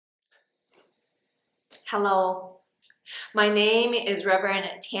Hello, my name is Reverend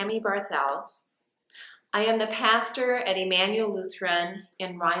Tammy Barthels. I am the pastor at Emmanuel Lutheran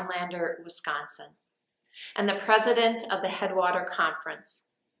in Rhinelander, Wisconsin, and the president of the Headwater Conference,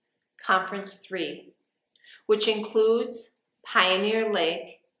 Conference 3, which includes Pioneer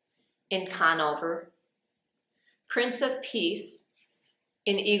Lake in Conover, Prince of Peace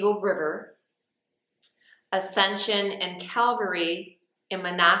in Eagle River, Ascension and Calvary in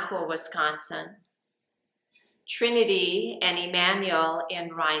Minocqua, Wisconsin, Trinity and Emmanuel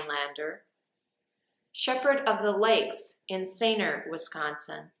in Rhinelander, Shepherd of the Lakes in Sainer,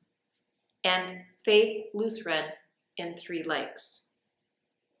 Wisconsin, and Faith Lutheran in Three Lakes.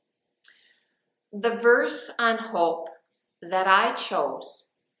 The verse on hope that I chose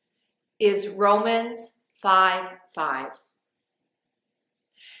is Romans 5:5.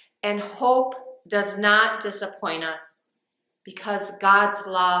 And hope does not disappoint us because God's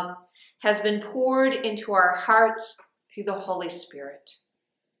love has been poured into our hearts through the Holy Spirit.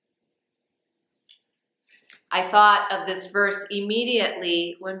 I thought of this verse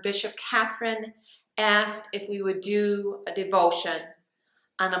immediately when Bishop Katherine asked if we would do a devotion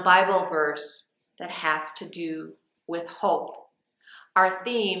on a Bible verse that has to do with hope, our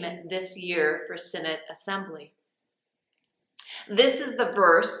theme this year for Synod Assembly. This is the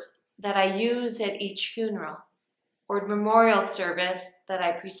verse that I use at each funeral or memorial service that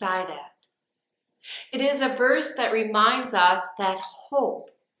I preside at. It is a verse that reminds us that hope,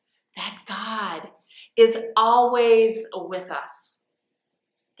 that God is always with us,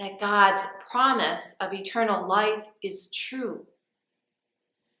 that God's promise of eternal life is true.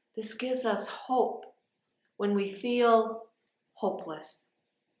 This gives us hope when we feel hopeless.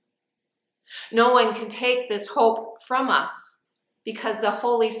 No one can take this hope from us because the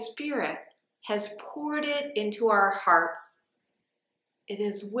Holy Spirit has poured it into our hearts. It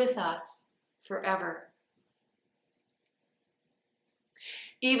is with us forever.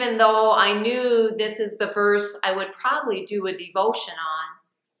 Even though I knew this is the verse I would probably do a devotion on,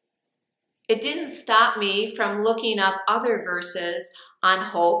 it didn't stop me from looking up other verses on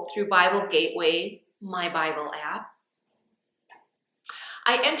hope through BibleGateway, my Bible app.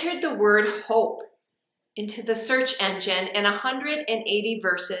 I entered the word hope into the search engine and 180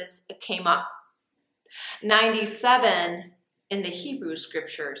 verses came up, 97 in the Hebrew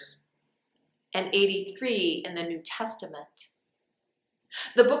scriptures, and 83 in the New Testament.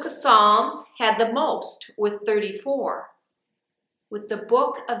 The book of Psalms had the most with 34, with the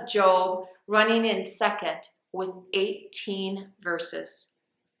book of Job running in second with 18 verses.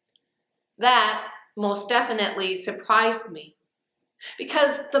 That most definitely surprised me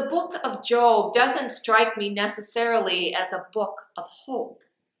because the book of Job doesn't strike me necessarily as a book of hope.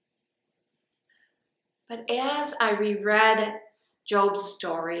 But as I reread Job's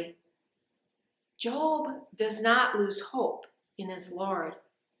story, Job does not lose hope in his Lord.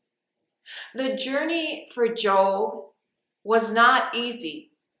 The journey for Job was not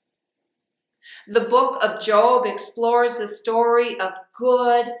easy. The book of Job explores the story of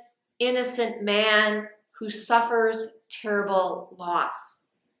good, innocent man who suffers terrible loss.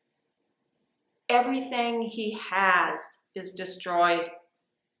 Everything he has is destroyed.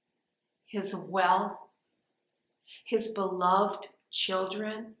 His wealth, his beloved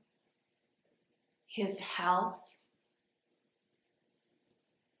children, his health.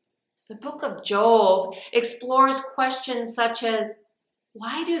 The book of Job explores questions such as,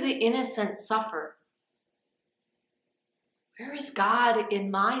 why do the innocent suffer? Where is God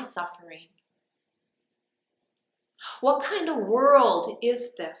in my suffering? What kind of world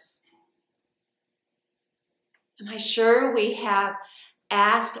is this? I am sure we have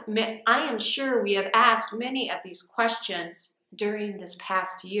asked many of these questions during this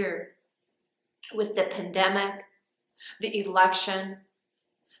past year with the pandemic, the election,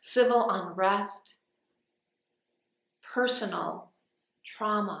 civil unrest, personal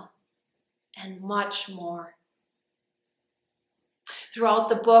trauma, and much more. Throughout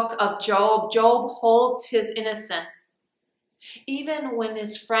the book of Job, Job holds his innocence, even when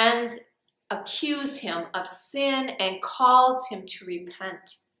his friends accuse him of sin and calls him to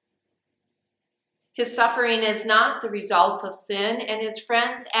repent. His suffering is not the result of sin, and his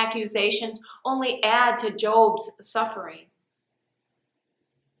friends' accusations only add to Job's suffering.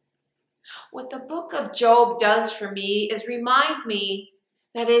 What the book of Job does for me is remind me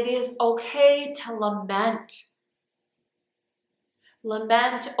that it is okay to lament.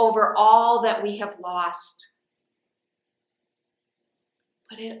 Lament over all that we have lost.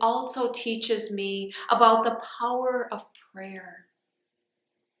 But it also teaches me about the power of prayer.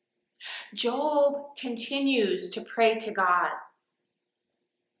 Job continues to pray to God.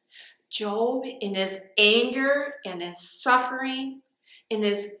 Job, in his anger and his suffering, in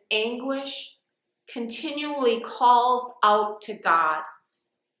his anguish, continually calls out to God.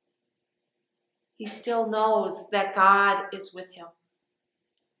 He still knows that God is with him.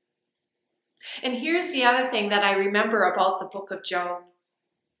 And here's the other thing that I remember about the book of Job.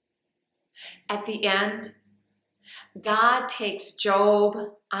 At the end, God takes Job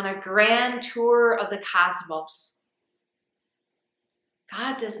on a grand tour of the cosmos.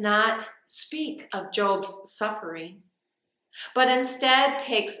 God does not speak of Job's suffering, but instead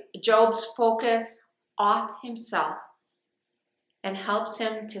takes Job's focus off himself and helps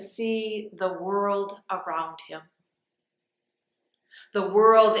him to see the world around him. The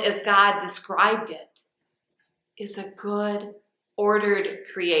world, as God described it, is a good, ordered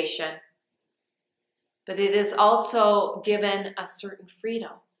creation, but it is also given a certain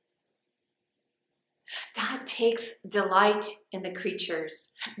freedom. God takes delight in the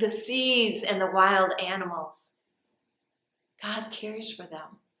creatures, the seas and the wild animals. God cares for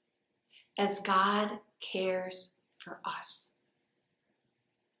them as God cares for us.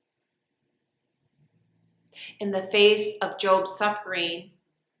 In the face of Job's suffering,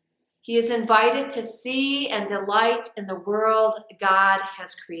 he is invited to see and delight in the world God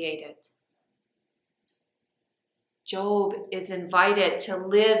has created. Job is invited to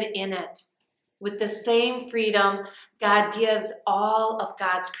live in it with the same freedom God gives all of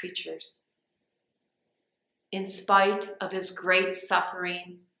God's creatures. In spite of his great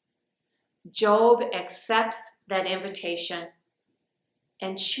suffering, Job accepts that invitation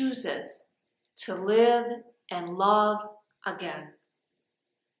and chooses to live and love again.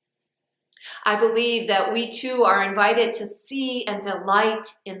 I believe that we too are invited to see and delight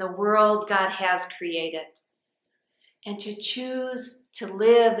in the world God has created and to choose to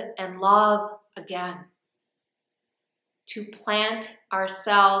live and love again, to plant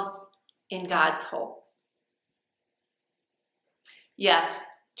ourselves in God's hope. Yes,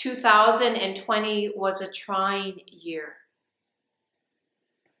 2020 was a trying year.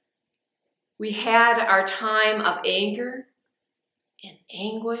 We had our time of anger and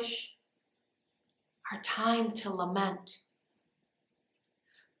anguish, our time to lament.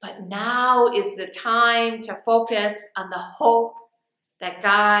 But now is the time to focus on the hope that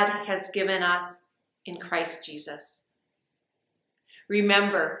God has given us in Christ Jesus.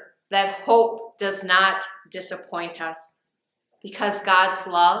 Remember that hope does not disappoint us because God's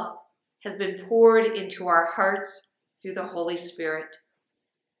love has been poured into our hearts through the Holy Spirit.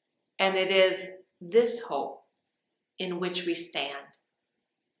 And it is this hope in which we stand,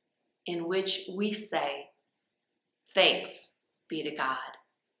 in which we say, thanks be to God.